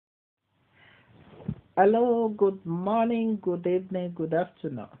Hello, good morning, good evening, good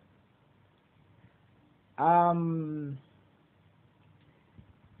afternoon.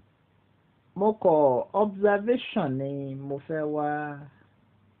 Mo kọ observation ni mo fẹ́ wá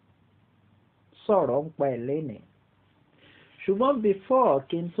sọ̀rọ̀ ń pa ẹ̀ lénìí. Ṣùgbọ́n before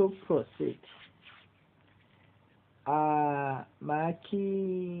kí n tó proceed, màá kí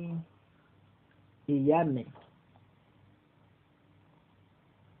ìyá mi,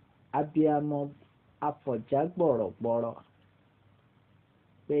 abiyamọ afọ̀já gbọ̀rọ̀gbọ̀rọ̀,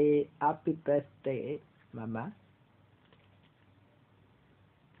 pé happy birthday màmá.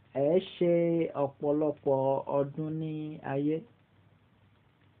 Ẹ ṣe ọ̀pọ̀lọpọ̀ ọdún ní ayé.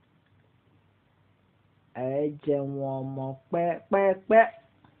 Ẹ jẹun ọmọ pẹ́pẹ́pẹ́.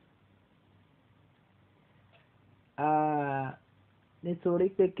 Nítorí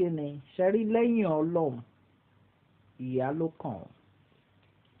pé kí ni ṣẹ́rí lẹ́yìn Ọlọ́run ìyá ló kàn.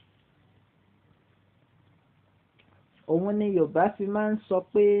 Òun ni Yorùbá fi máa ń sọ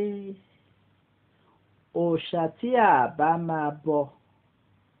pé òòṣà tí a bá máa bọ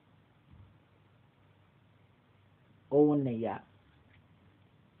òun nìyá.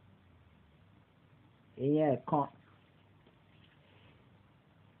 Ìyẹn ẹ̀kan.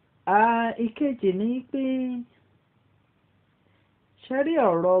 Ìkejì ni pé ṣẹ́rí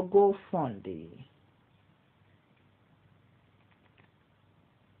ọ̀rọ̀ Gofund.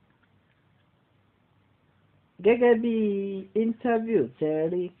 Gẹ́gẹ́ bí interview tẹ́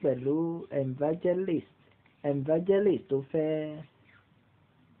rí pẹ̀lú evangelist tó fẹ́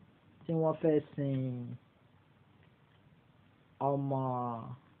tí wọ́n fẹ́ sin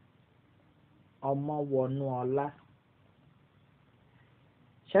ọmọ Wonuola.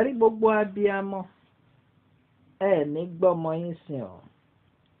 Ṣẹ́rí gbogbo abiyamọ ní gbọ́mọ yín sìn ọ́.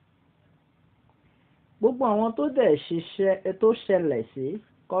 Gbogbo àwọn tó dẹ̀ ṣiṣẹ́ tó ṣẹlẹ̀ sí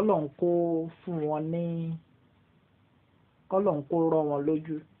kọ́lọ́n kó fún wọn ní kọ́lọ́n kó rọ́ wọn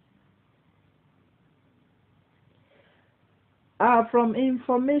lójú. From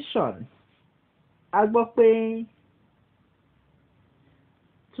information a gbọ́ pé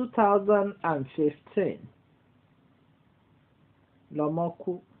 2015 lọ́mọ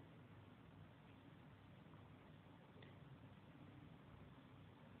kú.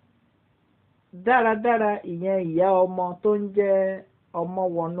 Dáradára ìyẹn ìyá ọmọ tó ń jẹ́ ọmọ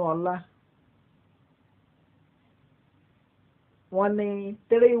Wonuola. Wọ́n ní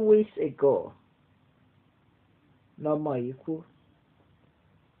 3 weeks ago lọ́mọ yìí kú.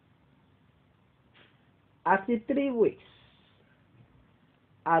 Àti 3 weeks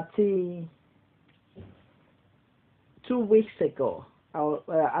àti 2 weeks ago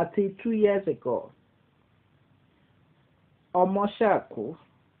àti 2 years ago ọmọ ṣàkú.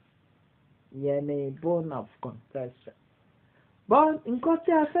 Ìyẹn ni bone of contention. But nǹkan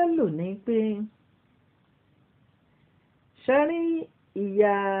tí a fẹ́ lò ní pé ṣe rí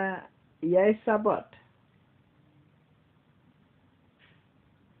ìyá Isabod.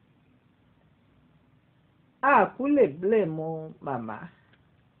 A kú lè blame màmá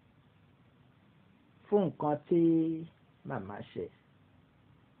fún nǹkan tí màmá ṣe.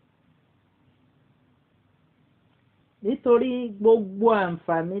 Nítorí gbogbo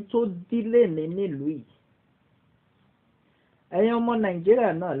àǹfààní tó dílé nílùú yìí, ẹ̀yin ọmọ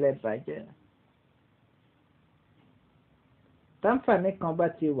Nàìjíríà náà lè bàjẹ́. Tàǹfààní kan bá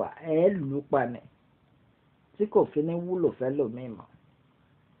ti wà lù ú pa ni tí kò fi ní wúlò fẹ́ lòmíì mọ́.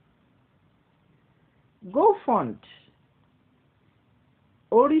 Gofund,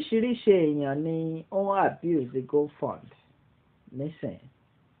 oríṣiríṣi èèyàn ni ó ń abuse Gofund nísìnyí.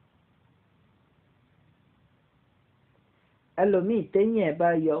 Ẹlòmíì téyìn ẹ̀ bá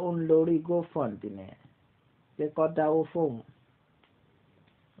yọ ó ń lórí Gofund nìyẹn pé kó dáwó fóun.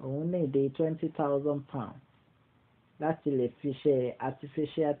 Òun ní ìdí £20,000 láti lè fi ṣe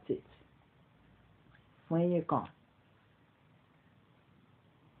artificial teeth fún eyín kan.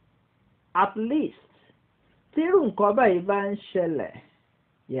 At least tírú nǹkan báyìí bá ń ṣẹlẹ̀,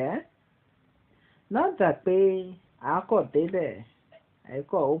 náà dà pé àákọ̀ débẹ̀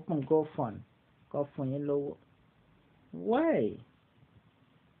àìkọ̀ open Gofund kó fún yín lówó. Why?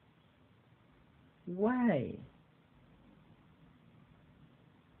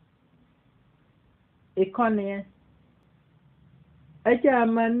 Ìkànnì ẹ jẹ́ a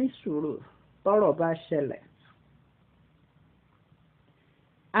máa ní sùúrù tọ́rọ̀ bá ṣẹlẹ̀.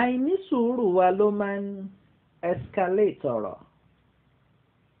 Àìní sùúrù wa ló máa ń escalate ọ̀rọ̀.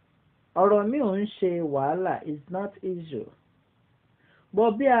 Ọ̀rọ̀ mi ò ń ṣe wàhálà, is not issue. Bọ́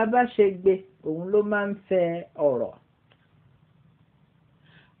bí a bá ṣe gbé òun ló máa ń fẹ́ ọ̀rọ̀.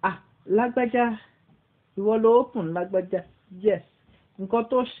 Lágbájá ìwọ ló open lágbájá, yes, nǹkan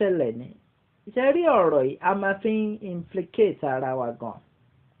tó ṣẹlẹ̀ ni ṣe rí ọ̀rọ̀ yìí a máa fi ń implicate ara wa gan.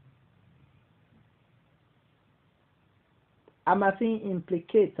 A máa fi ń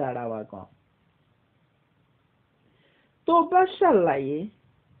implicate ara wa gan. Tó bá ṣàlàyé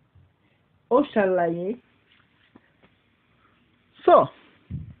ó ṣàlàyé so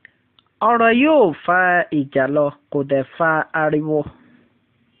ọ̀rọ̀ yóò fa ìjà lọ kò dẹ̀ fa ariwo.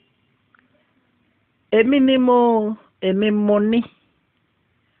 Èmi mo ní.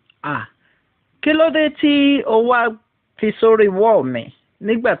 Kí ló dé tí o wá fi sórí wall mi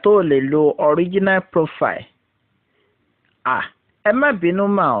nígbà tó lè lo original profile? Ẹ má bínú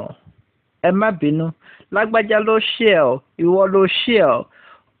mà o. Ẹ má bínú. Lágbájá ló share o, ìwọ ló share o.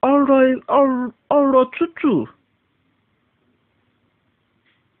 Ọ̀rọ̀ tútù.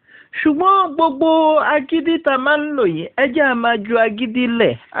 Ṣùgbọ́n gbogbo agídí tá máa ń lò yìí, ẹ jẹ́ á máa ju agídí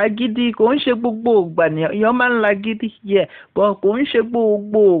lẹ̀. Agídí kò ń ṣe gbogbo ìgbà ni èèyàn máa ń la agídí yẹ, bọ̀ kò ń ṣe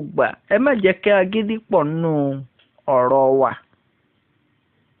gbogbo ìgbà. Ẹ má jẹ́ kí agídí pọ̀ nínú ọ̀rọ̀ wa.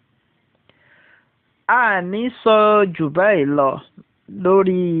 A ní sọ jù báyìí lọ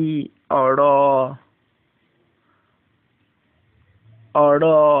lórí ọ̀rọ̀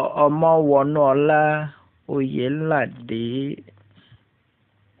ọmọ Wonuola Oyebode.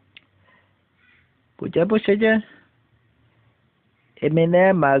 Kò jẹ́ bó ṣe jẹ́. Èmi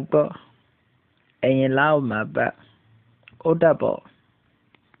náà máa gbọ́, ẹ̀yin la ó máa bá. Ó dàbọ̀.